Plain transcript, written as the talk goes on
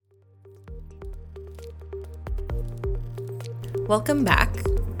Welcome back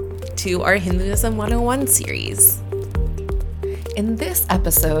to our Hinduism 101 series. In this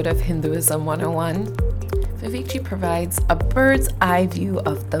episode of Hinduism 101, Vivekji provides a bird's eye view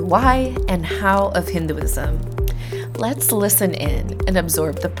of the why and how of Hinduism. Let's listen in and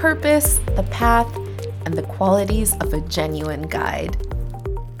absorb the purpose, the path, and the qualities of a genuine guide.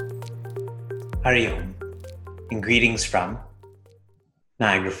 Hari Om, and greetings from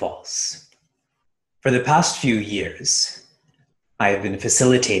Niagara Falls. For the past few years, I have been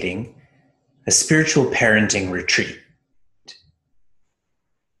facilitating a spiritual parenting retreat.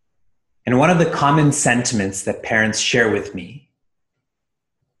 And one of the common sentiments that parents share with me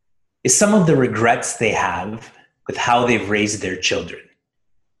is some of the regrets they have with how they've raised their children,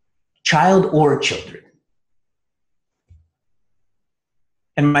 child or children.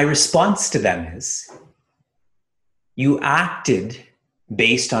 And my response to them is, you acted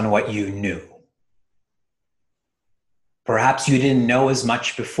based on what you knew. Perhaps you didn't know as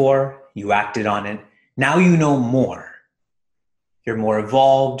much before, you acted on it. Now you know more. You're more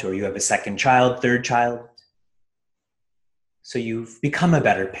evolved, or you have a second child, third child. So you've become a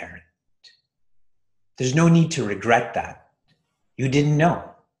better parent. There's no need to regret that. You didn't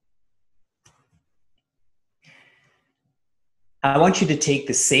know. I want you to take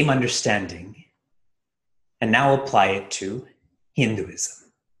the same understanding and now apply it to Hinduism.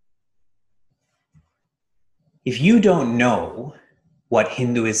 If you don't know what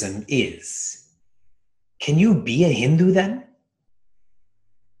Hinduism is, can you be a Hindu then?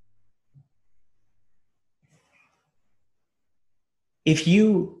 If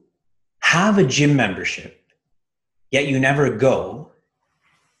you have a gym membership, yet you never go,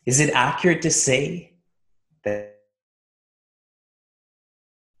 is it accurate to say that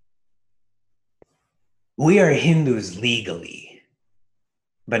we are Hindus legally,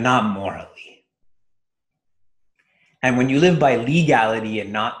 but not morally? And when you live by legality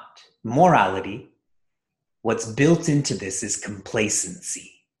and not morality, what's built into this is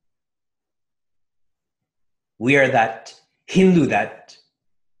complacency. We are that Hindu that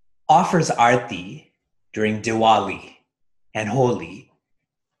offers arti during Diwali and Holi,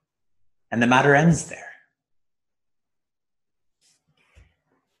 and the matter ends there.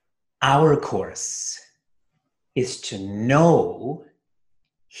 Our course is to know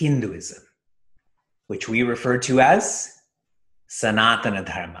Hinduism, which we refer to as Sanatana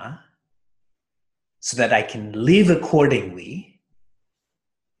Dharma, so that I can live accordingly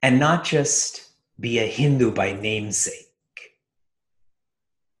and not just be a Hindu by namesake.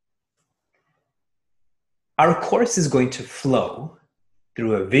 Our course is going to flow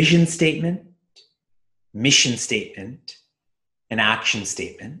through a vision statement, mission statement, and action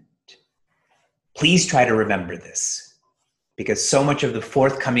statement. Please try to remember this, because so much of the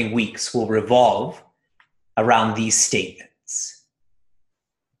forthcoming weeks will revolve around these statements.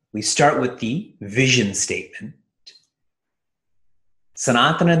 We start with the vision statement.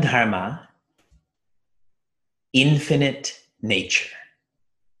 Sanatana Dharma, infinite nature.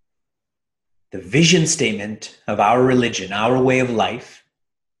 The vision statement of our religion, our way of life,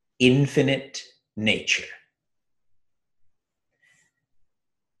 infinite nature.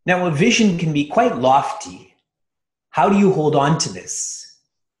 Now, a vision can be quite lofty. How do you hold on to this?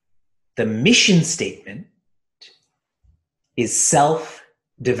 The mission statement is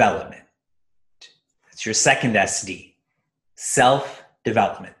self-development. That's your second SD,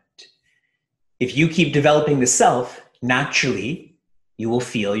 self-development. If you keep developing the self, naturally, you will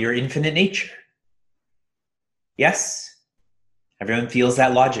feel your infinite nature. Yes? Everyone feels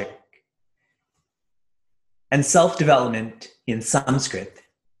that logic. And self-development in Sanskrit,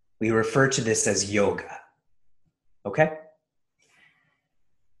 we refer to this as yoga. Okay?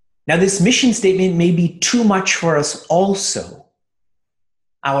 Now, this mission statement may be too much for us also.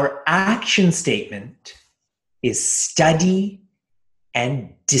 Our action statement is study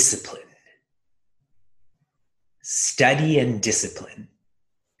and discipline. Study and discipline.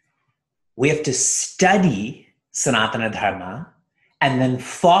 We have to study Sanatana Dharma and then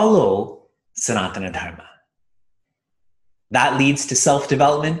follow Sanatana Dharma. That leads to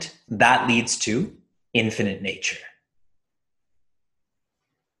self-development. That leads to infinite nature.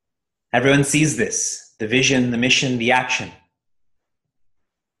 Everyone sees this, the vision, the mission, the action.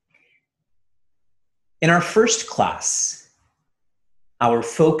 In our first class, our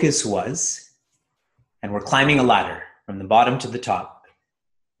focus was, and we're climbing a ladder from the bottom to the top,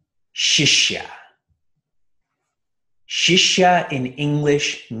 Shishya. Shishya in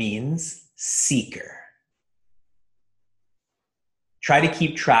English means seeker. Try to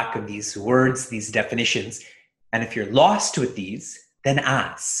keep track of these words, these definitions, and if you're lost with these, then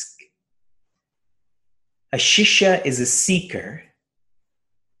ask. a Shishya is a seeker,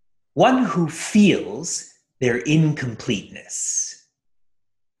 one who feels their incompleteness.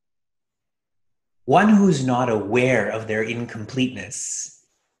 One who's not aware of their incompleteness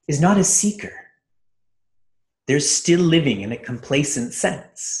is not a seeker. They're still living in a complacent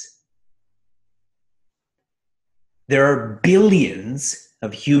sense. There are billions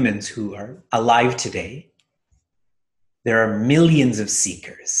of humans who are alive today. There are millions of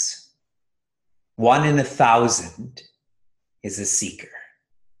seekers. 1 in 1,000 is a seeker.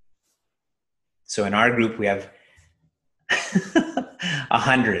 So in our group, we have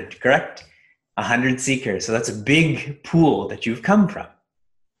 100, correct? 100 seekers. So that's a big pool that you've come from.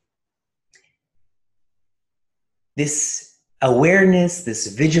 This awareness, this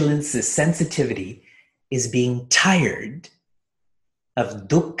vigilance, this sensitivity is being tired of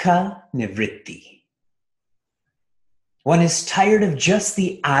dukkha nivritti. One is tired of just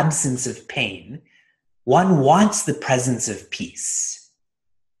the absence of pain. One wants the presence of peace.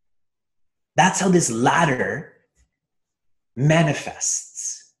 That's how this ladder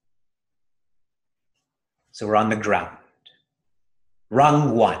manifests. So we're on the ground.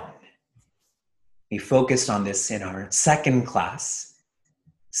 Rung 1. We focused on this in our second class,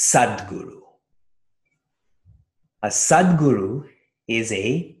 Sadguru. A Sadguru is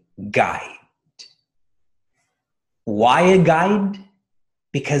a guide. Why a guide?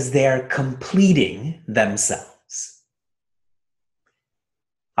 Because they are completing themselves.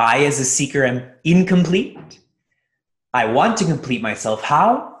 I, as a seeker, am incomplete. I want to complete myself.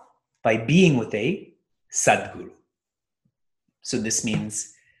 How? By being with a Sadguru. So this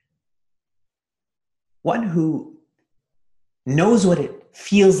means one who knows what it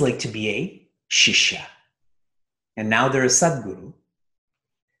feels like to be a Shishya. And now they're a Sadguru.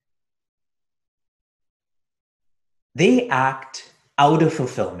 They act out of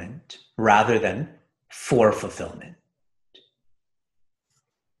fulfillment rather than for fulfillment.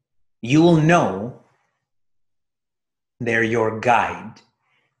 You will know they're your guide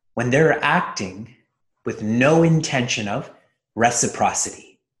when they're acting with no intention of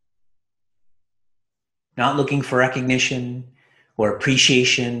reciprocity. Not looking for recognition or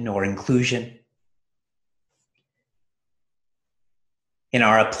appreciation or inclusion. In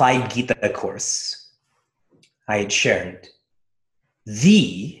our Applied Gita course, I had shared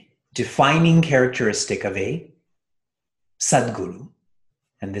the defining characteristic of a Sadguru,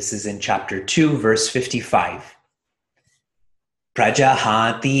 and this is in chapter 2, verse 55.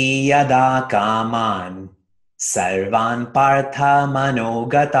 Prajahati yada kaman sarvan partha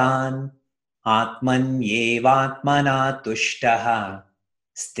manogatan atman yevatmana tushtaha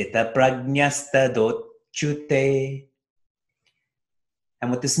stita prajnastadotchute.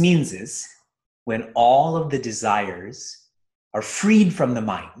 And what this means is, when all of the desires are freed from the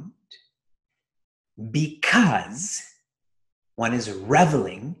mind, because one is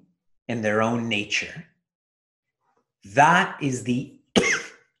reveling in their own nature, that is the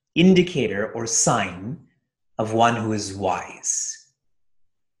indicator or sign of one who is wise,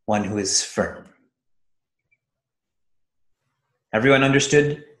 one who is firm. Everyone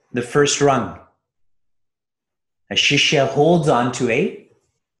understood the first rung? A Shishya holds on to a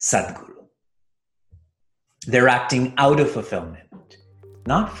Sadguru. They're acting out of fulfillment,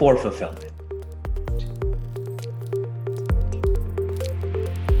 not for fulfillment.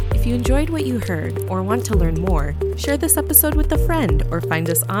 If you enjoyed what you heard or want to learn more, share this episode with a friend or find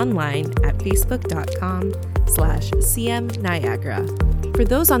us online at facebook.com/cmniagara. For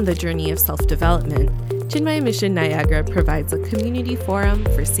those on the journey of self-development, Chinmaya Mission Niagara provides a community forum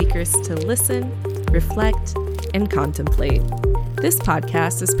for seekers to listen, reflect, and contemplate. This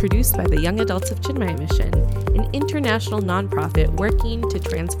podcast is produced by the Young Adults of Chinmaya Mission, an international nonprofit working to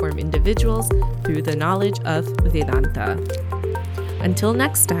transform individuals through the knowledge of Vedanta. Until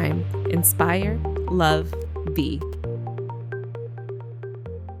next time, inspire, love, be.